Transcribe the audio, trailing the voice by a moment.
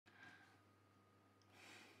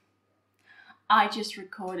I just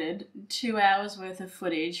recorded 2 hours worth of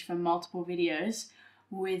footage from multiple videos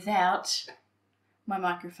without my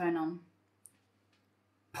microphone on.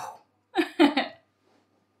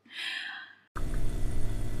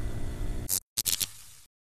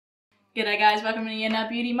 G'day guys, welcome to Now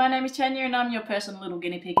Beauty. My name is Tanya and I'm your personal little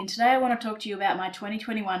guinea pig, and today I want to talk to you about my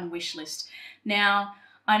 2021 wish list. Now,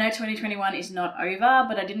 I know 2021 is not over,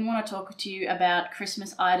 but I didn't want to talk to you about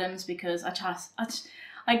Christmas items because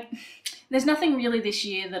there's nothing really this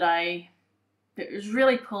year that is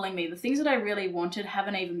really pulling me. The things that I really wanted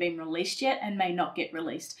haven't even been released yet and may not get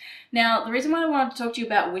released. Now, the reason why I wanted to talk to you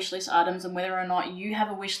about wish list items and whether or not you have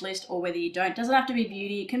a wish list or whether you don't, doesn't have to be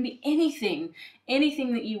beauty, it can be anything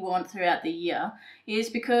that you want throughout the year, is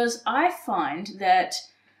because I find that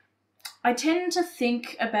I tend to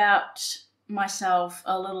think about myself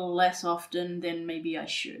a little less often than maybe I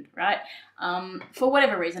should, right? For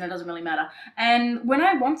whatever reason, it doesn't really matter. And when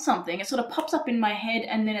I want something, it sort of pops up in my head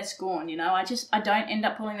and then it's gone, you know? I don't end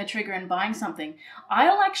up pulling the trigger and buying something.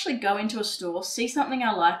 I'll actually go into a store, see something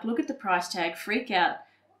I like, look at the price tag, freak out,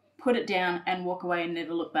 put it down and walk away and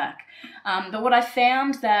never look back. But what I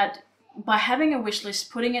found that by having a wish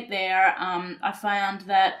list, putting it there, I found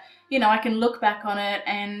that, you know, I can look back on it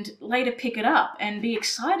and later pick it up and be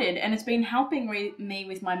excited, and it's been helping me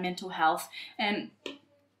with my mental health. And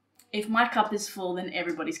if my cup is full, then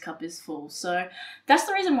everybody's cup is full. So that's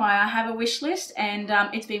the reason why I have a wish list, and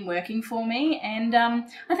it's been working for me, and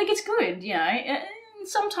I think it's good, you know.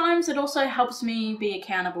 Sometimes it also helps me be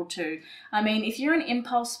accountable too. I mean, if you're an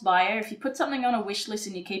impulse buyer, if you put something on a wish list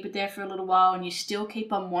and you keep it there for a little while and you still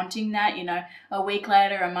keep on wanting that, you know, a week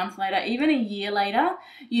later, a month later, even a year later,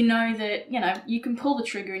 you know that, you know, you can pull the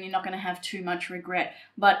trigger and you're not going to have too much regret.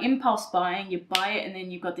 But impulse buying, you buy it and then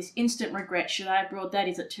you've got this instant regret. Should I have brought that?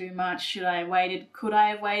 Is it too much? Should I have waited? Could I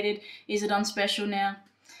have waited? Is it on special now?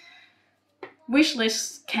 Wish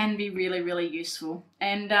lists can be really, really useful.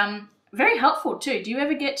 And, very helpful too. Do you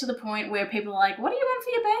ever get to the point where people are like, what do you want for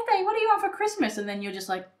your birthday? What do you want for Christmas? And then you're just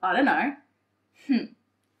like, I don't know.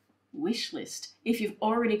 Wish list. If you've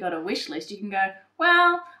already got a wish list, you can go,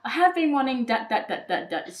 well, I have been wanting that.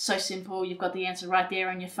 It's so simple. You've got the answer right there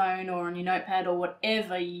on your phone or on your notepad or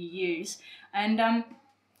whatever you use. And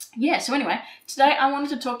yeah, so anyway, today I wanted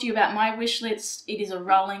to talk to you about my wish list. It is a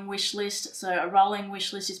rolling wish list. So a rolling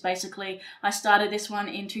wish list is basically, I started this one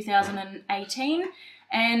in 2018.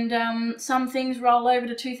 And some things roll over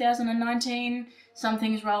to 2019, some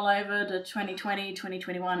things roll over to 2020,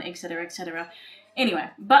 2021, etc., etc. Anyway,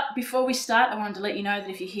 but before we start, I wanted to let you know that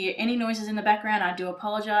if you hear any noises in the background, I do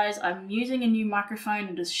apologize. I'm using a new microphone.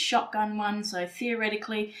 It is a shotgun one, so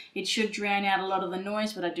theoretically it should drown out a lot of the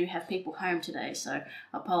noise, but I do have people home today, so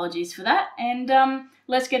apologies for that. And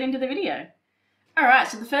let's get into the video. Alright,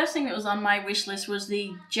 so the first thing that was on my wish list was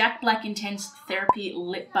the Jack Black Intense Therapy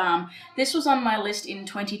Lip Balm. This was on my list in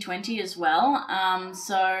 2020 as well,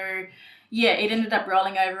 so yeah, it ended up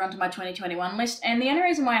rolling over onto my 2021 list, and the only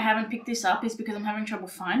reason why I haven't picked this up is because I'm having trouble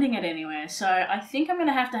finding it anywhere. So I think I'm going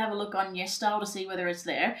to have a look on YesStyle to see whether it's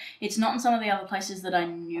there. It's not in some of the other places that I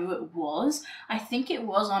knew it was. I think it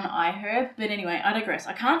was on iHerb, but anyway, I digress.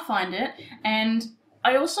 I can't find it, and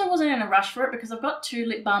I also wasn't in a rush for it because I've got 2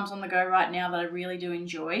 lip balms on the go right now that I really do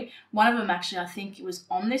enjoy. One of them actually I think it was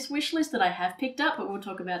on this wish list that I have picked up, but we'll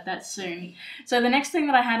talk about that soon. So the next thing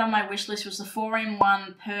that I had on my wish list was the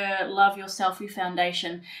 4-in-1 Per Love Your Selfie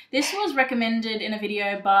Foundation. This was recommended in a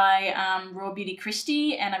video by Raw Beauty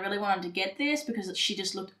Christy, and I really wanted to get this because she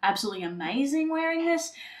just looked absolutely amazing wearing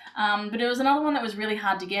this. But it was another one that was really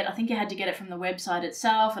hard to get. I think you had to get it from the website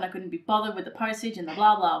itself, and I couldn't be bothered with the postage and the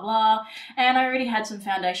blah blah blah. And I already had some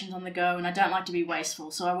foundations on the go, and I don't like to be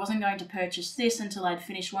wasteful, so I wasn't going to purchase this until I'd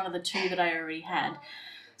finished one of the 2 that I already had.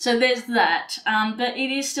 So there's that. But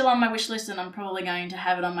it is still on my wish list, and I'm probably going to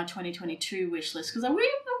have it on my 2022 wish list because I would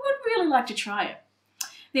really like to try it.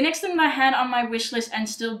 The next thing that I had on my wish list and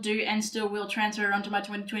still do and still will transfer onto my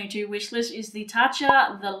 2022 wish list is the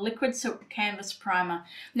Tatcha the Liquid Silk Canvas Primer.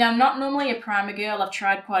 Now, I'm not normally a primer girl. I've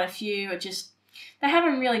tried quite a few. They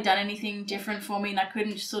haven't really done anything different for me, and I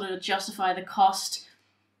couldn't sort of justify the cost.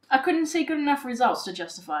 I couldn't see good enough results to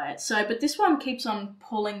justify it. So, but this one keeps on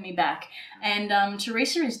pulling me back. And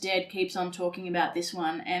Teresa is Dead keeps on talking about this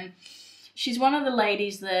one, and she's one of the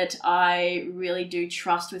ladies that I really do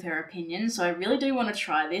trust with her opinion, so I really do want to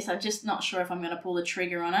try this. I'm just not sure if I'm going to pull the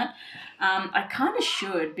trigger on it. I kind of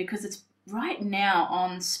should because it's right now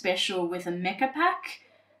on special with a Mecca pack.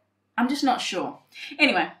 I'm just not sure.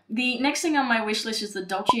 Anyway, the next thing on my wish list is the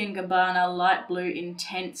Dolce & Gabbana Light Blue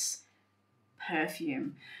Intense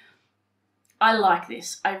Perfume. I like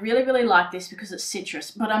this. I really, really like this because it's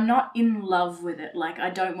citrus, but I'm not in love with it. Like, I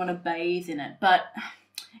don't want to bathe in it, but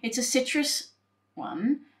it's a citrus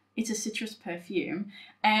one. It's a citrus perfume,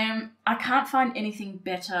 and I can't find anything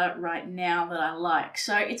better right now that I like.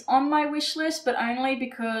 So it's on my wish list, but only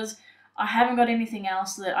because I haven't got anything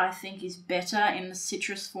else that I think is better in the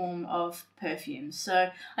citrus form of perfume. So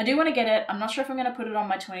I do want to get it. I'm not sure if I'm going to put it on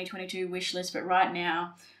my 2022 wish list, but right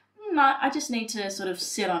now, no, I just need to sort of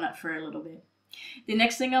sit on it for a little bit. The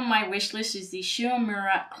next thing on my wish list is the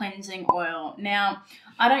Shiomura cleansing oil. Now,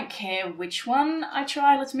 I don't care which one I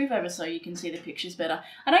try. Let's move over so you can see the pictures better.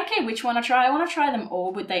 I don't care which one I try. I want to try them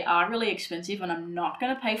all, but they are really expensive and I'm not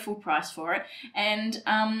going to pay full price for it. And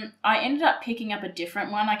I ended up picking up a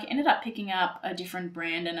different one. I ended up picking up a different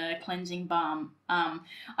brand and a cleansing balm.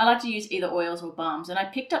 I like to use either oils or balms, and I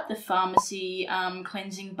picked up the pharmacy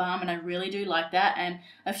cleansing balm, and I really do like that. And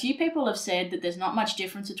a few people have said that there's not much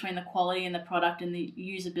difference between the quality and the product and the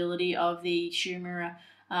usability of the Shiomura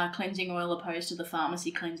cleansing oil opposed to the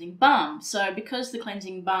pharmacy cleansing balm. So because the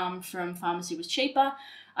cleansing balm from pharmacy was cheaper,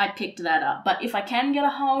 I picked that up. But if I can get a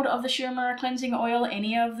hold of the Shiomura cleansing oil,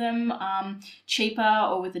 any of them cheaper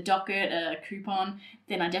or with a docket, a coupon,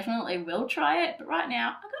 then I definitely will try it. But right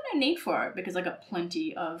now, I've got no need for it because I got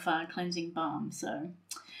plenty of cleansing balm. So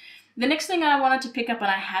the next thing I wanted to pick up and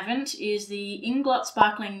I haven't is the Inglot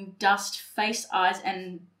Sparkling Dust Face, Eyes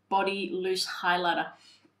and Body Loose Highlighter.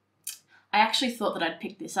 I actually thought that I'd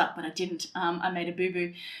pick this up, but I didn't. I made a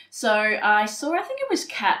boo-boo. So I saw, I think it was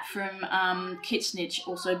Kat from Kit Snitch,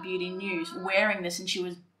 also Beauty News, wearing this, and she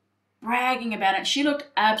was bragging about it. She looked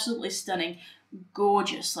absolutely stunning,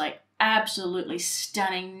 gorgeous, like absolutely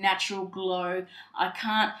stunning, natural glow. I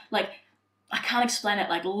can't explain it,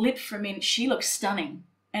 like lit from in. She looks stunning,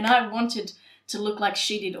 and I wanted to look like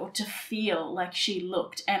she did or to feel like she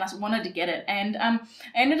looked, and I wanted to get it. And I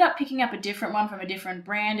ended up picking up a different one from a different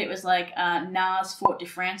brand. It was like NARS Fort de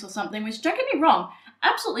France or something, which, don't get me wrong,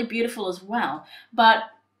 absolutely beautiful as well, but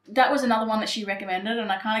that was another one that she recommended, and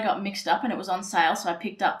I kind of got mixed up, and it was on sale, so I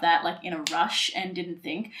picked up that like in a rush and didn't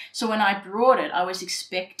think. So when I brought it, I was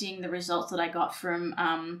expecting the results that I got from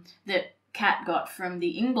that Kat got from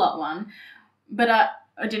the Inglot one, but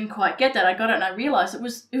I didn't quite get that. I got it and I realised it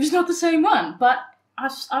was not the same one. But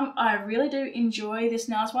I really do enjoy this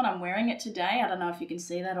NARS one. I'm wearing it today. I don't know if you can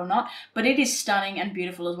see that or not, but it is stunning and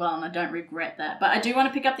beautiful as well, and I don't regret that. But I do want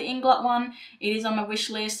to pick up the Inglot one. It is on my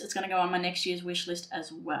wish list. It's going to go on my next year's wish list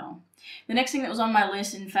as well. The next thing that was on my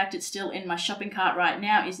list, in fact it's still in my shopping cart right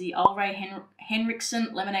now, is the Ulray Henriksen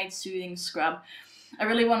Lemonade Soothing Scrub. I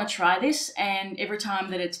really want to try this, and every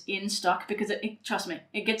time that it's in stock, because trust me,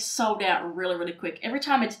 it gets sold out really, really quick. Every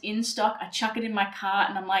time it's in stock, I chuck it in my cart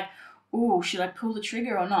and I'm like, ooh, should I pull the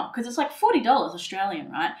trigger or not? Because it's like $40 Australian,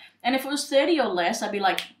 right? And if it was 30 or less, I'd be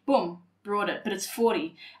like, boom, brought it, but it's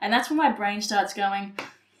 40. And that's when my brain starts going,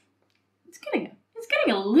 it's getting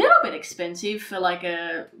a little bit expensive for like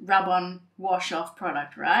a rub-on, wash-off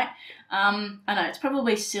product, right? I know, it's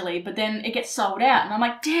probably silly, but then it gets sold out and I'm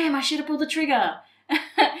like, damn, I should have pulled the trigger.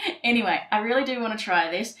 Anyway, I really do want to try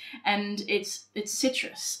this, and it's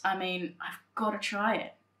citrus. I mean, I've got to try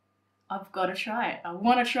it. I've got to try it. I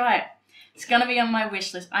want to try it. It's going to be on my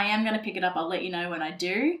wish list. I am going to pick it up. I'll let you know when I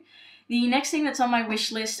do. The next thing that's on my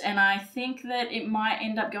wish list, and I think that it might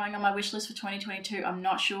end up going on my wish list for 2022, I'm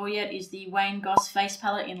not sure yet, is the Wayne Goss face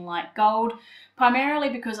palette in light gold. Primarily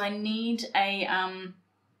because I need a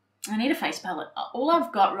face palette. All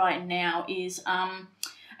I've got right now is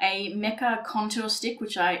a Mecca contour stick,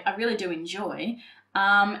 which I really do enjoy,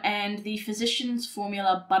 and the Physicians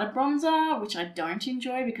Formula Butter Bronzer, which I don't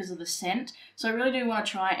enjoy because of the scent. So I really do want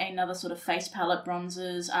to try another sort of face palette,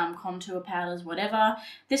 bronzers, contour powders, whatever.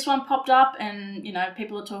 This one popped up and, you know,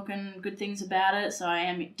 people are talking good things about it, so I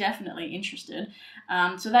am definitely interested.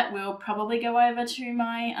 So that will probably go over to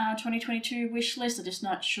my 2022 wish list. I'm just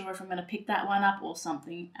not sure if I'm going to pick that one up or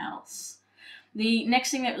something else. The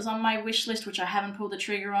next thing that was on my wish list, which I haven't pulled the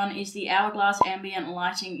trigger on, is the Hourglass Ambient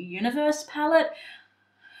Lighting Universe palette.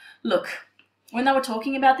 Look, when they were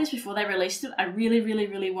talking about this before they released it, I really, really,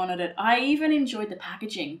 really wanted it. I even enjoyed the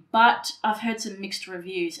packaging, but I've heard some mixed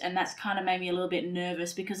reviews, and that's kind of made me a little bit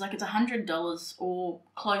nervous because, like, it's $100 or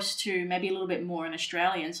close to, maybe a little bit more in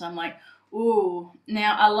Australian. So I'm like, ooh.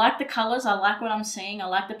 Now, I like the colours, I like what I'm seeing, I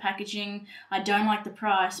like the packaging, I don't like the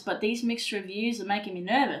price, but these mixed reviews are making me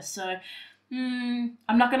nervous. So I'm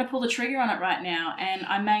not going to pull the trigger on it right now, and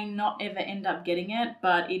I may not ever end up getting it,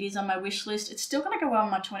 but it is on my wish list. It's still going to go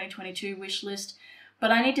on my 2022 wish list,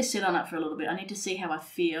 but I need to sit on it for a little bit. I need to see how I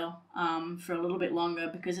feel for a little bit longer,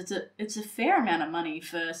 because it's a fair amount of money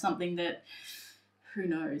for something that, who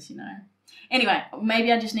knows, you know. Anyway,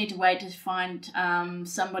 maybe I just need to wait to find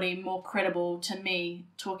somebody more credible to me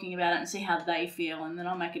talking about it and see how they feel, and then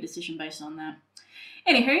I'll make a decision based on that.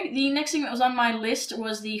 Anywho, the next thing that was on my list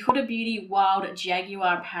was the Huda Beauty Wild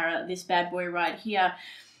Jaguar Parrot, this bad boy right here.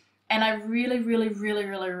 And I really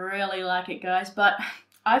like it, guys, but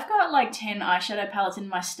I've got like 10 eyeshadow palettes in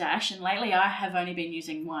my stash, and lately I have only been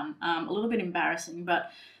using one. A little bit embarrassing,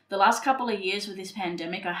 but the last couple of years with this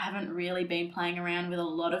pandemic, I haven't really been playing around with a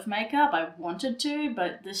lot of makeup. I wanted to,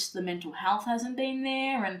 but the mental health hasn't been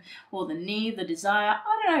there, or the need, the desire.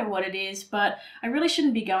 I don't know what it is, but I really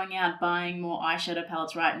shouldn't be going out buying more eyeshadow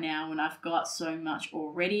palettes right now when I've got so much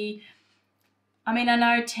already. I mean, I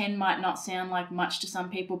know 10 might not sound like much to some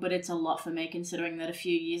people, but it's a lot for me considering that a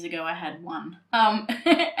few years ago I had one.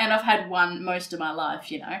 And I've had one most of my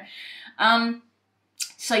life, you know.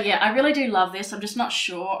 So yeah, I really do love this. I'm just not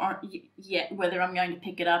sure yet whether I'm going to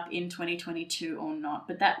pick it up in 2022 or not.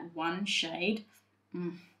 But that one shade...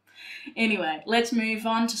 Anyway, let's move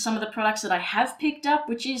on to some of the products that I have picked up,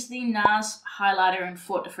 which is the NARS highlighter in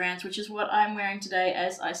Fort de France, which is what I'm wearing today,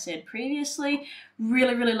 as I said previously.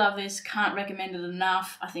 Really love this. Can't recommend it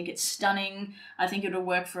enough. I think it's stunning. I think it'll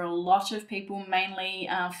work for a lot of people, mainly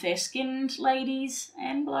fair-skinned ladies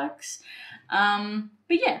and blokes. But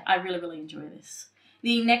yeah, I really enjoy this.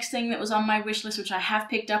 The next thing that was on my wish list, which I have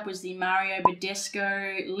picked up, was the Mario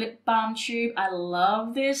Badescu lip balm tube. I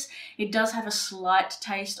love this. It does have a slight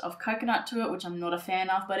taste of coconut to it, which I'm not a fan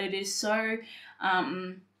of, but it is so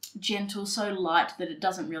gentle, so light that it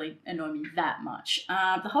doesn't really annoy me that much.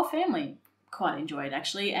 The whole family quite enjoy it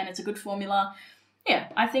actually, and it's a good formula. Yeah,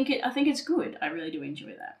 I think it's good. I really do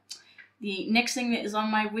enjoy that. The next thing that is on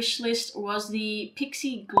my wish list was the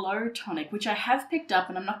Pixi Glow Tonic, which I have picked up,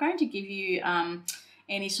 and I'm not going to give you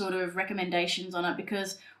any sort of recommendations on it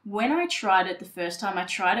because when I tried it the first time, I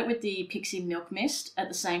tried it with the Pixi Milk Mist at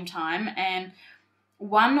the same time, and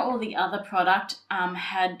one or the other product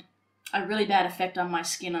had a really bad effect on my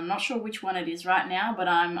skin. I'm not sure which one it is right now, but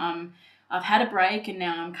I've had a break and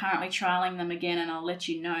now I'm currently trialing them again, and I'll let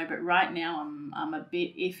you know. But right now I'm a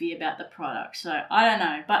bit iffy about the product, so I don't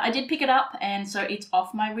know. But I did pick it up, and so it's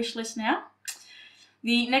off my wish list now.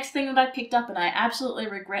 The next thing that I picked up, and I absolutely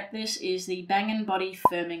regret this, is the Bang & Body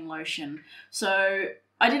Firming Lotion. So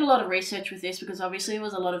I did a lot of research with this because obviously there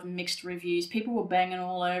was a lot of mixed reviews. People were banging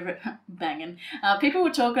all over it. People were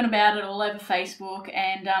talking about it all over Facebook,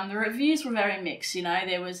 and the reviews were very mixed. You know,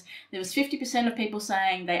 there was 50% of people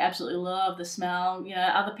saying they absolutely love the smell. You know,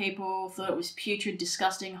 other people thought it was putrid,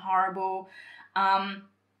 disgusting, horrible.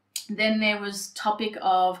 Then there was topic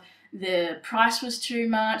of the price was too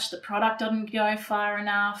much, the product didn't go far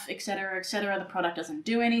enough, etc, etc. The product doesn't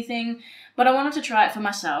do anything. But I wanted to try it for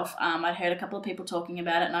myself. I'd heard a couple of people talking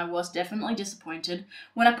about it, and I was definitely disappointed.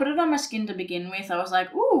 When I put it on my skin to begin with, I was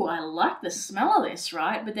like, ooh, I like the smell of this,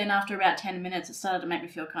 right? But then after about 10 minutes, it started to make me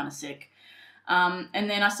feel kind of sick. And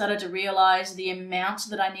then I started to realize the amount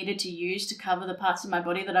that I needed to use to cover the parts of my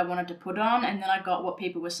body that I wanted to put on, and then I got what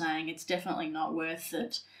people were saying. It's definitely not worth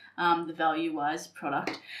it, the value-wise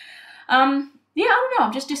product. Yeah, I don't know,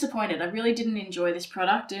 I'm just disappointed. I really didn't enjoy this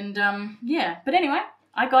product, and yeah, but anyway,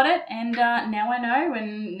 I got it, and now I know,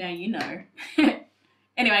 and now you know.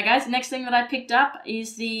 Anyway, guys, the next thing that I picked up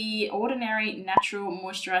is the Ordinary Natural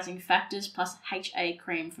Moisturizing Factors plus HA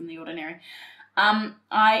Cream from The Ordinary.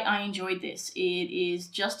 I enjoyed this. It is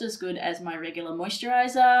just as good as my regular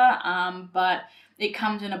moisturizer, but it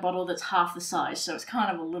comes in a bottle that's half the size, so it's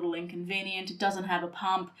kind of a little inconvenient. It doesn't have a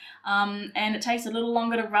pump, and it takes a little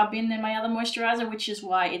longer to rub in than my other moisturizer, which is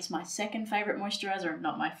why it's my second favorite moisturizer and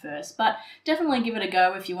not my first. But definitely give it a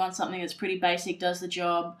go if you want something that's pretty basic, does the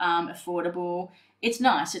job, affordable. It's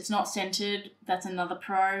nice. It's not scented. That's another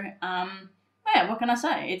pro. Yeah, what can I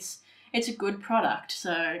say? It's a good product,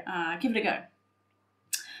 so give it a go.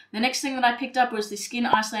 The next thing that I picked up was the Skin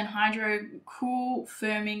Iceland Hydro Cool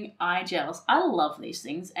Firming Eye Gels. I love these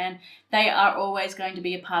things, and they are always going to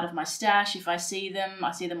be a part of my stash. If I see them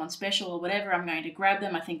on special or whatever, I'm going to grab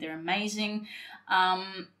them. I think they're amazing.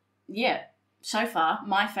 Yeah, so far,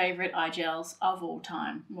 my favourite eye gels of all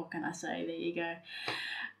time. What can I say? There you go.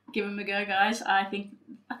 Give them a go, guys. I think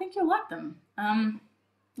you'll like them.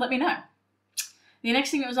 Let me know. The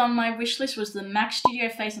next thing that was on my wish list was the MAC Studio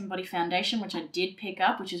Face and Body Foundation, which I did pick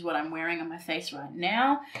up, which is what I'm wearing on my face right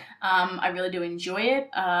now. I really do enjoy it,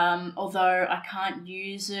 although I can't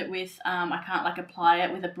use it with, I can't like apply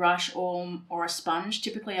it with a brush or a sponge.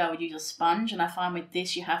 Typically I would use a sponge, and I find with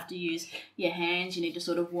this you have to use your hands. You need to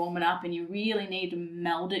sort of warm it up, and you really need to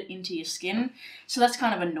meld it into your skin. So that's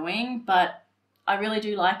kind of annoying, but I really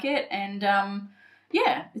do like it, and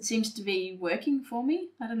yeah, it seems to be working for me.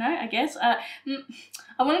 I don't know, I guess. I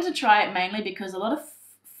wanted to try it mainly because a lot of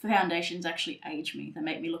foundations actually age me. They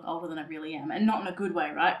make me look older than I really am, and not in a good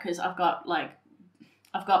way, right? Because I've got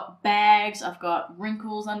bags, I've got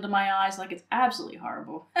wrinkles under my eyes, like it's absolutely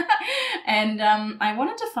horrible. And I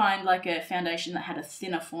wanted to find like a foundation that had a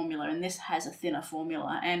thinner formula, and this has a thinner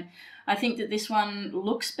formula. And I think that this one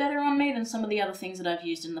looks better on me than some of the other things that I've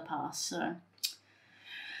used in the past. So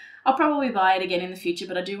I'll probably buy it again in the future,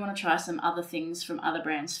 but I do want to try some other things from other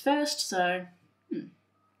brands first. So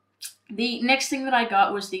the next thing that I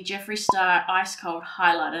got was the Jeffree Star Ice Cold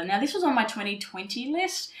Highlighter. Now, this was on my 2020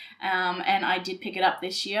 list, and I did pick it up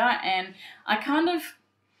this year, and I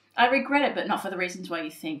regret it, but not for the reasons why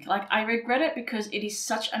you think. Like, I regret it because it is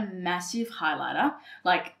such a massive highlighter.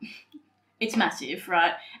 Like, it's massive,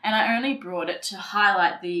 right? And I only brought it to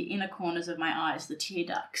highlight the inner corners of my eyes, the tear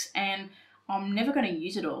ducts, and I'm never going to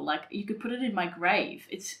use it all. Like, you could put it in my grave.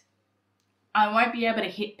 I won't be able to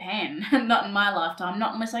hit pan, not in my lifetime,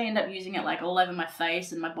 not unless I end up using it like all over my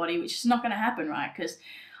face and my body, which is not going to happen, right? Because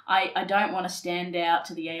I don't want to stand out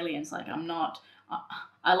to the aliens. Like, I'm not,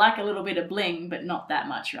 I like a little bit of bling, but not that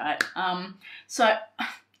much, right? So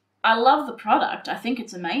I love the product. I think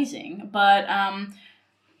it's amazing, but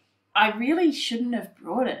I really shouldn't have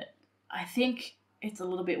brought it. I think it's a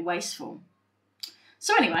little bit wasteful.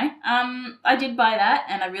 So anyway, I did buy that,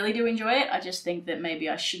 and I really do enjoy it. I just think that maybe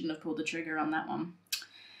I shouldn't have pulled the trigger on that one.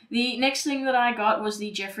 The next thing that I got was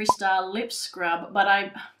the Jeffree Star Lip Scrub, but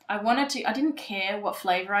I didn't care what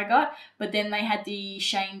flavour I got, but then they had the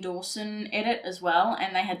Shane Dawson edit as well,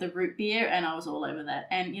 and they had the root beer, and I was all over that.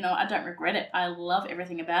 And, you know, I don't regret it. I love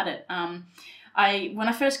everything about it. When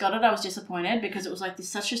I first got it, I was disappointed because it was like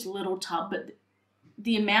such a little tub, but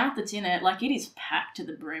the amount that's in it, like, it is packed to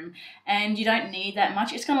the brim, and you don't need that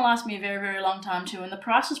much. It's going to last me a very, very long time too, and the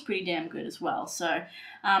price is pretty damn good as well. So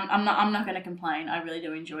I'm not going to complain. I really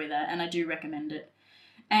do enjoy that, and I do recommend it.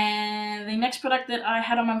 And the next product that I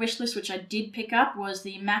had on my wish list, which I did pick up, was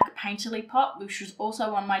the MAC Painterly Pop, which was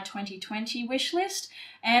also on my 2020 wish list.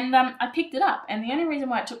 And I picked it up. And the only reason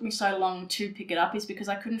why it took me so long to pick it up is because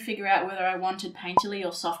I couldn't figure out whether I wanted Painterly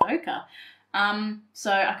or soft ochre.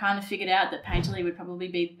 So I kind of figured out that Painterly would probably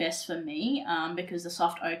be best for me because the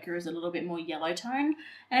soft ochre is a little bit more yellow tone,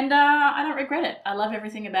 and I don't regret it. I love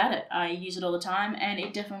everything about it. I use it all the time, and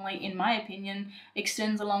it definitely, in my opinion,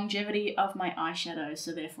 extends the longevity of my eyeshadows,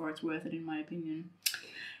 so therefore it's worth it in my opinion.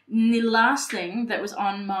 And the last thing that was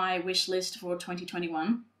on my wish list for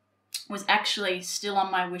 2021 was actually still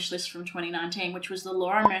on my wish list from 2019, which was the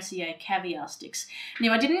Laura Mercier Caviar Sticks.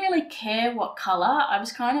 Now, I didn't really care what colour. I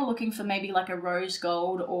was kind of looking for maybe like a rose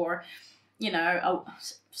gold or, you know, a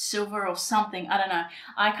silver or something. I don't know.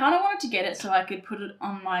 I kind of wanted to get it so I could put it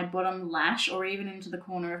on my bottom lash or even into the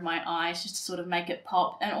corner of my eyes just to sort of make it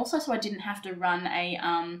pop. And also so I didn't have to run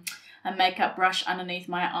a makeup brush underneath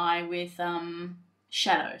my eye with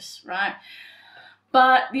shadows, right?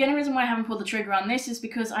 But the only reason why I haven't pulled the trigger on this is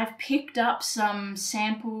because I've picked up some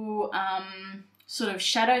sample sort of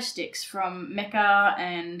shadow sticks from Mecca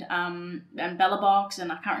and Bella Box, and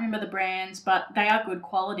I can't remember the brands, but they are good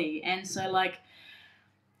quality. And so, like,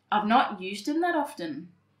 I've not used them that often.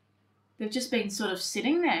 They've just been sort of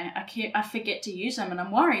sitting there. I forget to use them, and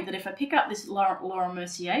I'm worried that if I pick up this Laura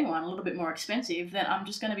Mercier one, a little bit more expensive, then I'm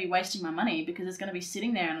just going to be wasting my money because it's going to be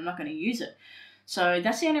sitting there and I'm not going to use it. So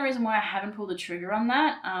that's the only reason why I haven't pulled the trigger on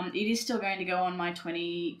that. It is still going to go on my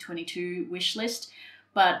 2022 wish list.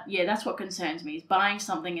 But yeah, that's what concerns me, is buying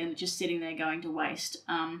something and just sitting there going to waste.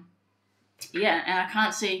 Yeah, and I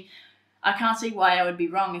can't see why I would be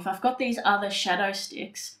wrong. If I've got these other shadow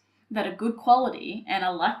sticks that are good quality and I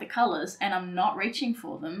like the colours and I'm not reaching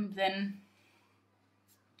for them, then,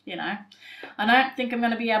 you know, I don't think I'm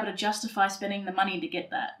going to be able to justify spending the money to get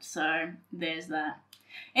that. So there's that.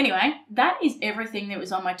 Anyway, that is everything that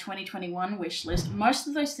was on my 2021 wish list. Most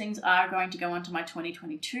of those things are going to go onto my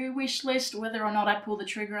 2022 wish list. Whether or not I pull the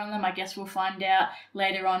trigger on them, I guess we'll find out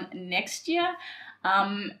later on next year,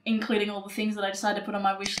 including all the things that I decided to put on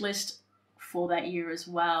my wish list for that year as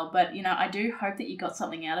well. But, you know, I do hope that you got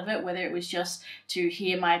something out of it, whether it was just to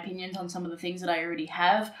hear my opinions on some of the things that I already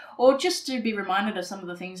have, or just to be reminded of some of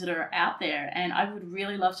the things that are out there. And I would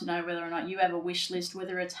really love to know whether or not you have a wish list,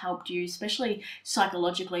 whether it's helped you, especially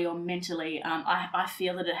psychologically or mentally. I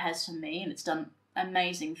feel that it has for me, and it's done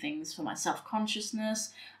amazing things for my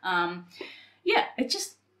self-consciousness. Yeah, it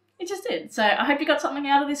just did. So I hope you got something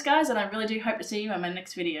out of this, guys, and I really do hope to see you in my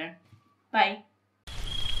next video. Bye.